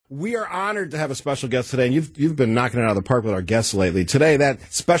We are honored to have a special guest today, and you've been knocking it out of the park with our guests lately. Today, that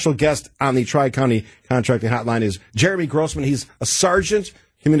special guest on the Tri-County Contracting Hotline is Jeramy Grossman. He's a sergeant,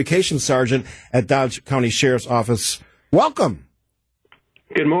 communications sergeant at Dodge County Sheriff's Office. Welcome.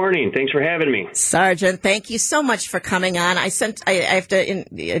 Good morning. Thanks for having me. Sergeant, thank you so much for coming on. I have to,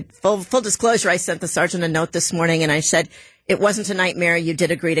 in full disclosure, I sent the sergeant a note this morning, and I said, it wasn't a nightmare. You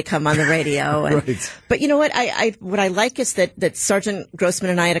did agree to come on the radio. And, right. But you know what? What I like is that Sergeant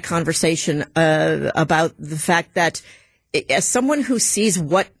Grossman and I had a conversation about the fact that as someone who sees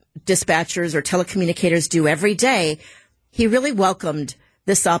what dispatchers or telecommunicators do every day, he really welcomed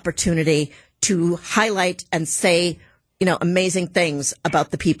this opportunity to highlight and say, amazing things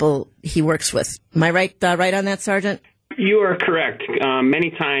about the people he works with. Am I right on that, Sergeant? You are correct.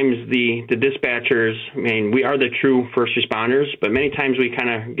 Many times the dispatchers, we are the true first responders, but many times we kind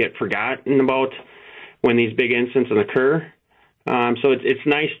of get forgotten about when these big incidents occur. So it's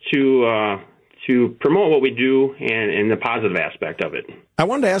nice to promote what we do and the positive aspect of it. I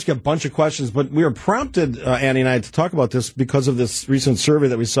wanted to ask you a bunch of questions, but we were prompted, Annie and I, to talk about this because of this recent survey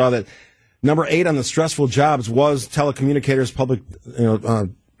that we saw that number 8 on the stressful jobs was telecommunicators, public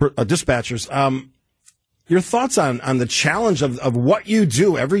dispatchers. Your thoughts on the challenge of what you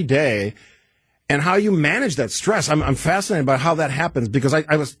do every day and how you manage that stress. I'm fascinated by how that happens because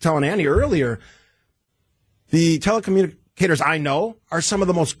I was telling Annie earlier, the telecommunicators I know are some of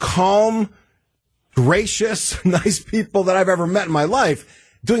the most calm, gracious, nice people that I've ever met in my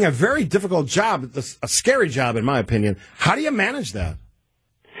life, doing a very difficult job, a scary job in my opinion. How do you manage that?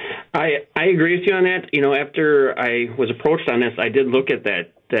 I agree with you on that. After I was approached on this, I did look at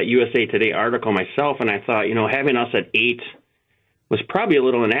that USA Today article myself, and I thought, having us at 8 was probably a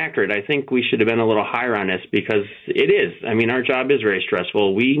little inaccurate. I think we should have been a little higher on this because it is. Our job is very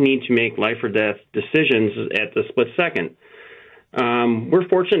stressful. We need to make life or death decisions at the split second. We're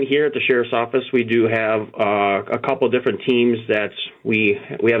fortunate here at the Sheriff's Office. We do have a couple of different teams that we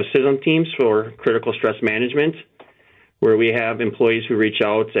have CISM teams for critical stress management, where we have employees who reach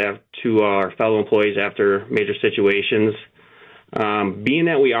out to our fellow employees after major situations. Being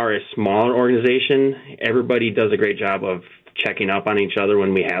that we are a smaller organization, everybody does a great job of checking up on each other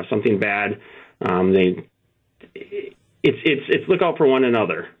when we have something bad. It's look out for one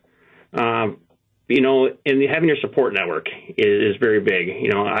another. And having your support network is very big.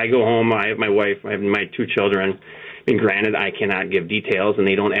 I go home, I have my wife, I have my 2 children. And granted, I cannot give details, and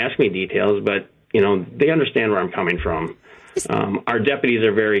they don't ask me details, but they understand where I'm coming from. Our deputies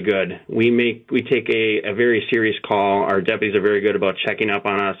are very good. We take a very serious call. Our deputies are very good about checking up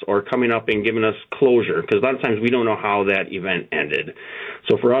on us or coming up and giving us closure, because a lot of times we don't know how that event ended.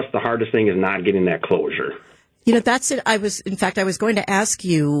 So for us, the hardest thing is not getting that closure. That's it. I was going to ask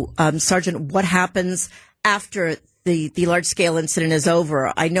you, Sergeant, what happens after the large-scale incident is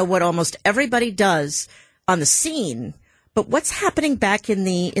over? I know what almost everybody does on the scene, but what's happening back in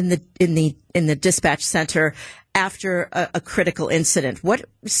the dispatch center after a critical incident? What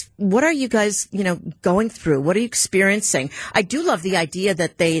are you guys, going through? What are you experiencing? I do love the idea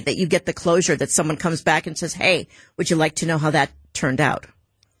that you get the closure, that someone comes back and says, "Hey, would you like to know how that turned out?"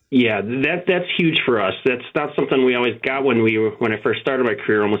 Yeah, that's huge for us. That's not something we always got when I first started my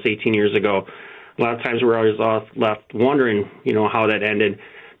career almost 18 years ago. A lot of times we're always left wondering, how that ended.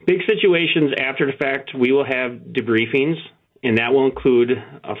 Big situations after the fact, we will have debriefings, and that will include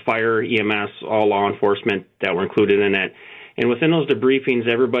a fire, EMS, all law enforcement that were included in it. And within those debriefings,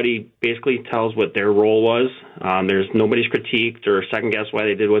 everybody basically tells what their role was. There's nobody's critiqued or second-guessed why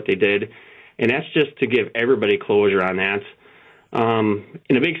they did what they did. And that's just to give everybody closure on that.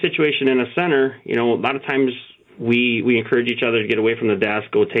 In a big situation in a center, a lot of times we encourage each other to get away from the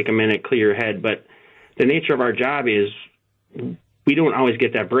desk, go take a minute, clear your head. But the nature of our job is we don't always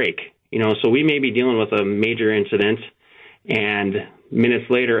get that break. So we may be dealing with a major incident, and minutes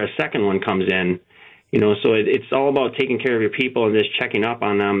later, a second one comes in. So it's all about taking care of your people and just checking up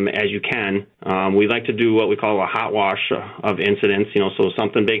on them as you can. We like to do what we call a hot wash of incidents. So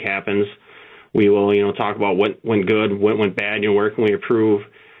something big happens, we will, talk about what went good, what went bad, where can we improve.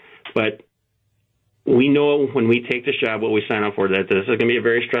 But we know when we take this job, what we sign up for, that this is going to be a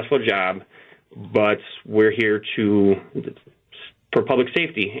very stressful job, but we're here for public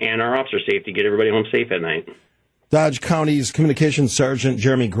safety and our officer safety, get everybody home safe at night. Dodge County's Communications Sergeant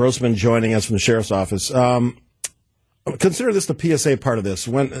Jeramy Grossman joining us from the Sheriff's Office. Consider this the PSA part of this.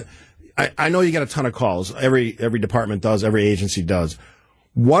 When I know you get a ton of calls, every department does, every agency does.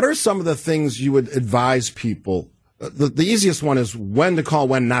 What are some of the things you would advise people? The easiest one is when to call,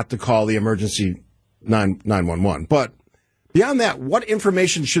 when not to call the emergency 911. But beyond that, what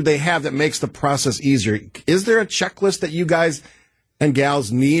information should they have that makes the process easier? Is there a checklist that you guys and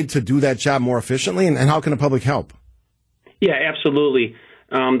gals need to do that job more efficiently, and how can the public help? Yeah, absolutely.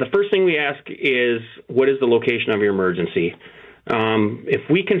 The first thing we ask is, what is the location of your emergency? If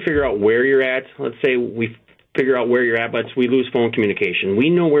we can figure out where you're at, let's say we figure out where you're at, but we lose phone communication. We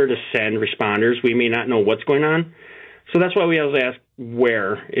know where to send responders. We may not know what's going on. So that's why we always ask,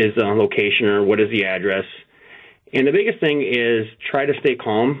 where is the location or what is the address? And the biggest thing is try to stay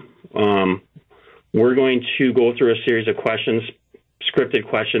calm. We're going to go through a series of questions, scripted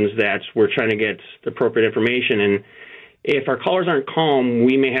questions that we're trying to get the appropriate information. And if our callers aren't calm,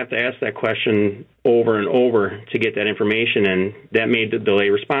 we may have to ask that question over and over to get that information, and that may delay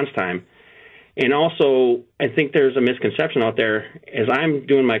response time. And also, I think there's a misconception out there. As I'm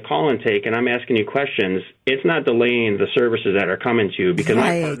doing my call intake and I'm asking you questions, it's not delaying the services that are coming to you, because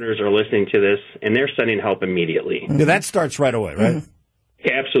my partners are listening to this and they're sending help immediately. Yeah, that starts right away, right?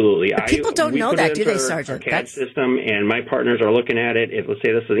 Mm-hmm. Absolutely. People don't know that, do they, Sergeant? Our CAD system, and my partners are looking at it. If, let's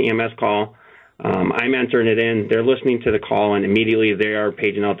say this is an EMS call, I'm entering it in. They're listening to the call, and immediately they are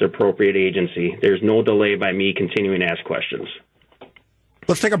paging out the appropriate agency. There's no delay by me continuing to ask questions.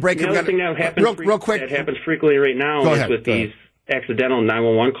 Let's take a break. The other thing that happens real quick. That happens frequently right now is with these accidental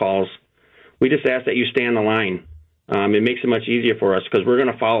 911 calls. We just ask that you stay on the line. It makes it much easier for us, because we're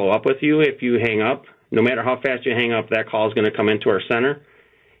going to follow up with you if you hang up. No matter how fast you hang up, that call is going to come into our center.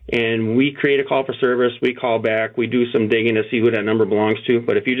 And we create a call for service. We call back. We do some digging to see who that number belongs to.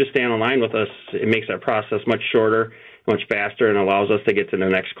 But if you just stay on the line with us, it makes that process much shorter, much faster, and allows us to get to the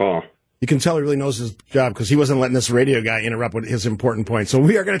next call. You can tell he really knows his job, because he wasn't letting this radio guy interrupt with his important point. So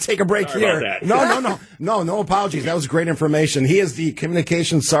we are going to take a break here. No apologies. That was great information. He is the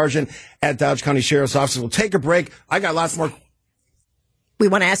communications sergeant at Dodge County Sheriff's Office. We'll take a break. I got lots more. We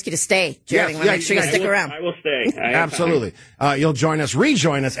want to ask you to stay, Jeremy. Make sure you stick around. I will stay. Absolutely. You'll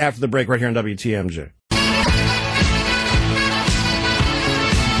rejoin us after the break right here on WTMJ.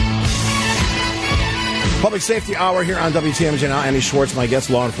 Public Safety Hour here on WTMJ now. Andy Schwartz, my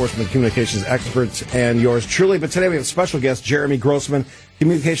guest, law enforcement communications expert, and yours truly. But today we have a special guest, Jeramy Grossman,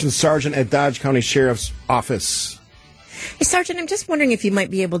 communications sergeant at Dodge County Sheriff's Office. Hey, Sergeant, I'm just wondering if you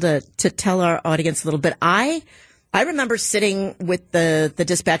might be able to tell our audience a little bit. I remember sitting with the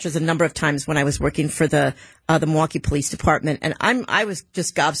dispatchers a number of times when I was working for the Milwaukee Police Department, and I was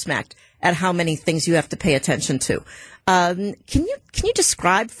just gobsmacked at how many things you have to pay attention to. Can you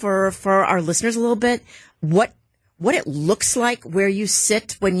describe for our listeners a little bit what it looks like where you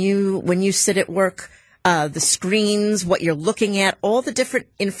sit when you sit at work, the screens, what you're looking at, all the different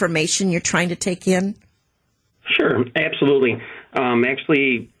information you're trying to take in? Sure, absolutely.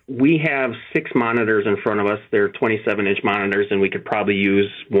 Actually, we have 6 monitors in front of us. They're 27-inch monitors, and we could probably use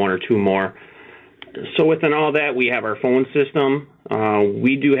 1 or 2 more. So within all that, we have our phone system.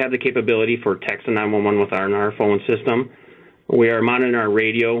 We do have the capability for texting 911 with our phone system. We are monitoring our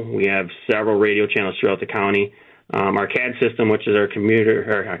radio. We have several radio channels throughout the county. Our CAD system, which is our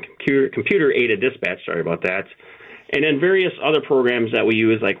computer-aided dispatch, sorry about that. And then various other programs that we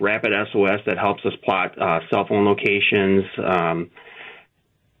use, like Rapid SOS, that helps us plot cell phone locations,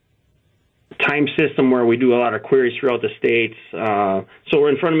 time system where we do a lot of queries throughout the states. So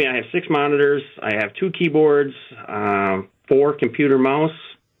in front of me, I have 6 monitors. I have 2 keyboards, 4 computer mouse.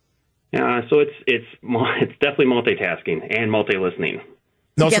 So it's definitely multitasking and multi-listening.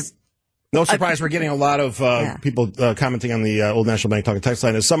 No surprise, we're getting a lot of people commenting on the Old National Bank Talk and Text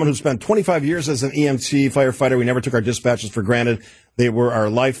line. As someone who spent 25 years as an EMT firefighter, we never took our dispatches for granted. They were our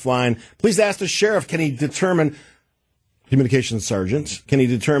lifeline. Please ask the sheriff, communications sergeant, can he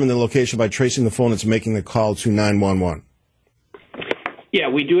determine the location by tracing the phone that's making the call to 911? Yeah,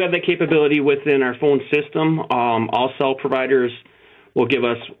 we do have that capability within our phone system. All cell providers will give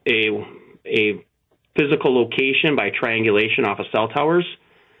us a physical location by triangulation off of cell towers.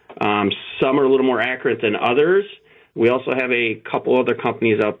 Some are a little more accurate than others. We also have a couple other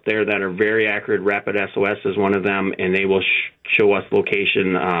companies out there that are very accurate. Rapid SOS is one of them, and they will show us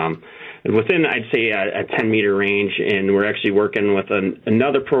location within, I'd say, a 10-meter range. And we're actually working with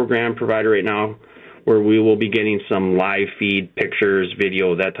another program provider right now where we will be getting some live feed, pictures,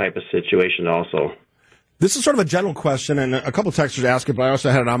 video, that type of situation also. This is sort of a general question, and a couple texters asked it, but I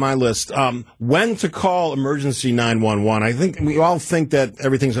also had it on my list. When to call emergency 911? I think we all think that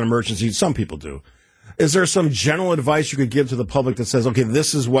everything's an emergency. Some people do. Is there some general advice you could give to the public that says, okay,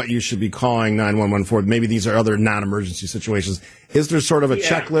 this is what you should be calling 911 for? Maybe these are other non-emergency situations. Is there sort of a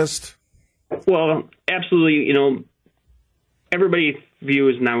checklist? Well, absolutely. You know, everybody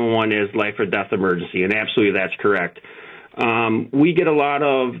views 911 as life or death emergency, and absolutely that's correct. We get a lot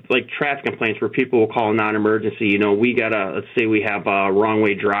of like traffic complaints where people will call non-emergency. Let's say we have a wrong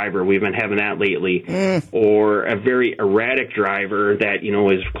way driver. We've been having that lately, or a very erratic driver that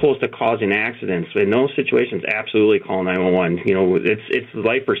is close to causing accidents. In those situations, absolutely call 911. It's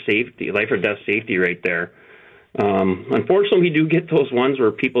life or death safety right there. Unfortunately, we do get those ones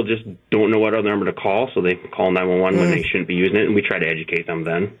where people just don't know what other number to call, so they call 911 when they shouldn't be using it, and we try to educate them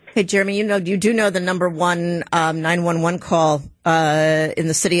then. Hey, Jeremy, you do know the number one 911 call in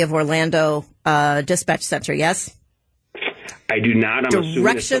the city of Orlando dispatch center, yes? I do not. I'm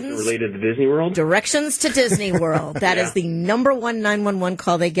assuming it's something related to Disney World. Directions to Disney World. That is the number one 911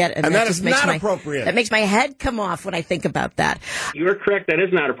 call they get. And that is not appropriate. That makes my head come off when I think about that. You are correct. That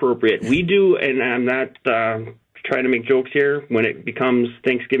is not appropriate. We do, and I'm not trying to make jokes here. When it becomes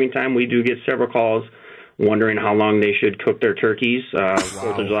Thanksgiving time, we do get several calls wondering how long they should cook their turkeys.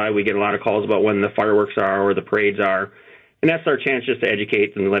 4th of July, we get a lot of calls about when the fireworks are or the parades are. And that's our chance just to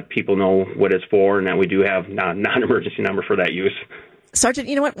educate and let people know what it's for, and that we do have non-emergency number for that use. Sergeant,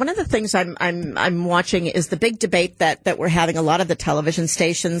 you know what? One of the things I'm watching is the big debate that we're having. A lot of the television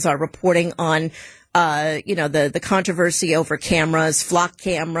stations are reporting on, the controversy over cameras, flock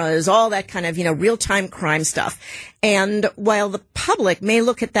cameras, all that kind of, real-time crime stuff. And while the public may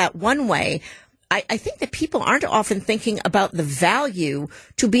look at that one way, I think that people aren't often thinking about the value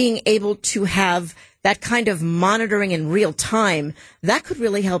to being able to have that kind of monitoring in real time. That could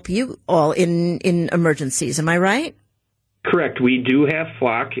really help you all in emergencies. Am I right? Correct. We do have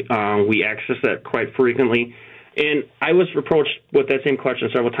flock. We access that quite frequently. And I was approached with that same question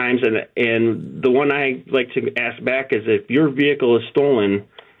several times. And the one I like to ask back is, if your vehicle is stolen,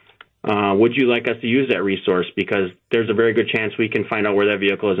 would you like us to use that resource? Because there's a very good chance we can find out where that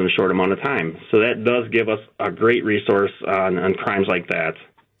vehicle is in a short amount of time. So that does give us a great resource on crimes like that.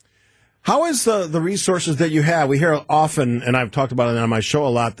 How is the resources that you have? We hear often, and I've talked about it on my show a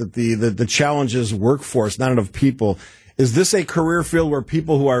lot, that the challenge is workforce, not enough people. Is this a career field where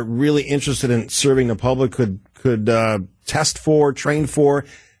people who are really interested in serving the public could test for, train for,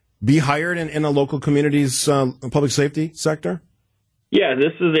 be hired in a local community's public safety sector? Yeah,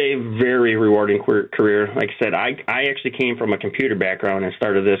 this is a very rewarding career. Like I said, I actually came from a computer background and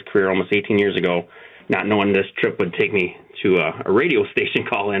started this career almost 18 years ago, not knowing this trip would take me to a radio station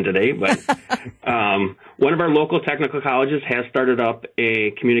call in today. But one of our local technical colleges has started up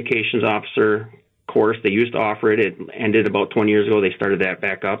a communications officer course. They used to offer it. It ended about 20 years ago. They started that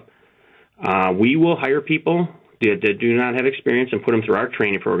back up. We will hire people that do not have experience and put them through our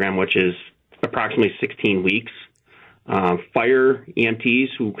training program, which is approximately 16 weeks. Fire EMTs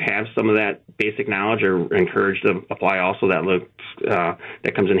who have some of that basic knowledge are encouraged to apply also.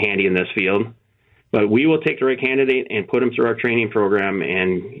 That comes in handy in this field. But we will take the right candidate and put them through our training program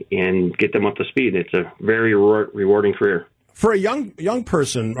and get them up to speed. It's a very rewarding career. For a young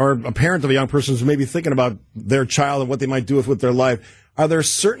person or a parent of a young person who's maybe thinking about their child and what they might do with their life, are there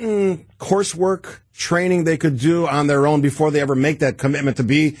certain coursework training they could do on their own before they ever make that commitment to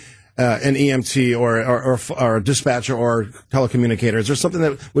be an EMT or a dispatcher or telecommunicator? Is there something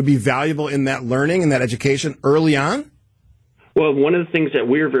that would be valuable in that learning and that education early on? Well, one of the things that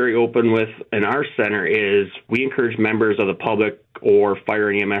we're very open with in our center is we encourage members of the public or fire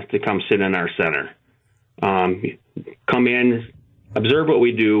and EMS to come sit in our center. Come in, observe what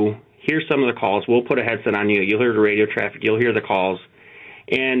we do, hear some of the calls. We'll put a headset on you. You'll hear the radio traffic. You'll hear the calls.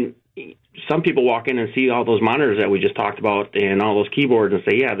 And some people walk in and see all those monitors that we just talked about and all those keyboards and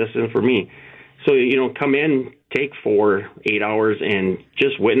say, yeah, this isn't for me. So, come in, take 4-8 hours and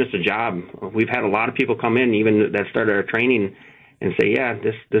just witness the job. We've had a lot of people come in, even that started our training, and say, yeah,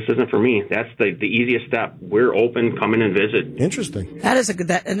 this isn't for me. That's the easiest step. We're open, come in and visit. Interesting.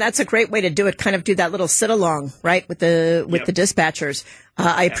 That's a great way to do it. Kind of do that little sit along, right, with the dispatchers.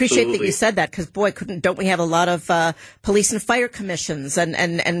 I appreciate that you said that, because boy, don't we have a lot of police and fire commissions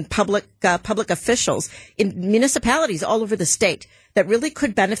and public officials in municipalities all over the state that really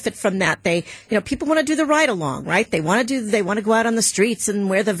could benefit from that. People want to do the ride along, right? They want to go out on the streets and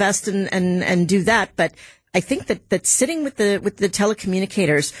wear the vest and do that, but I think that sitting with the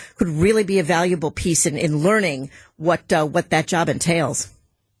telecommunicators could really be a valuable piece in learning what that job entails.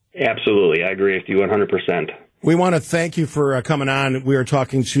 Absolutely. I agree with you 100%. We want to thank you for coming on. We are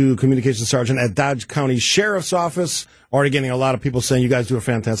talking to Communications Sergeant at Dodge County Sheriff's Office. Already getting a lot of people saying you guys do a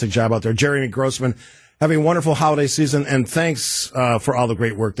fantastic job out there. Jeramy Grossman, have a wonderful holiday season, and thanks for all the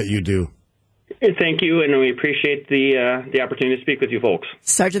great work that you do. Thank you, and we appreciate the opportunity to speak with you folks.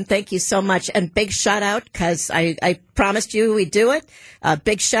 Sergeant, thank you so much, and big shout out, because I promised you we'd do it.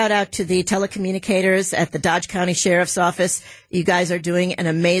 Big shout out to the telecommunicators at the Dodge County Sheriff's Office. You guys are doing an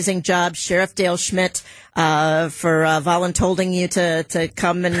amazing job. Sheriff Dale Schmidt, for voluntolding you to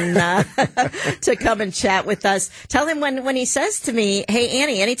come and to come and chat with us. Tell him when he says to me, "Hey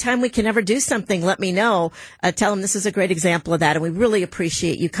Annie, anytime we can ever do something, let me know." Tell him this is a great example of that, and we really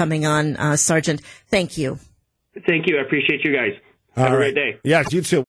appreciate you coming on, Sergeant. Thank you. Thank you. I appreciate you guys. Have a great day. Yeah, you too.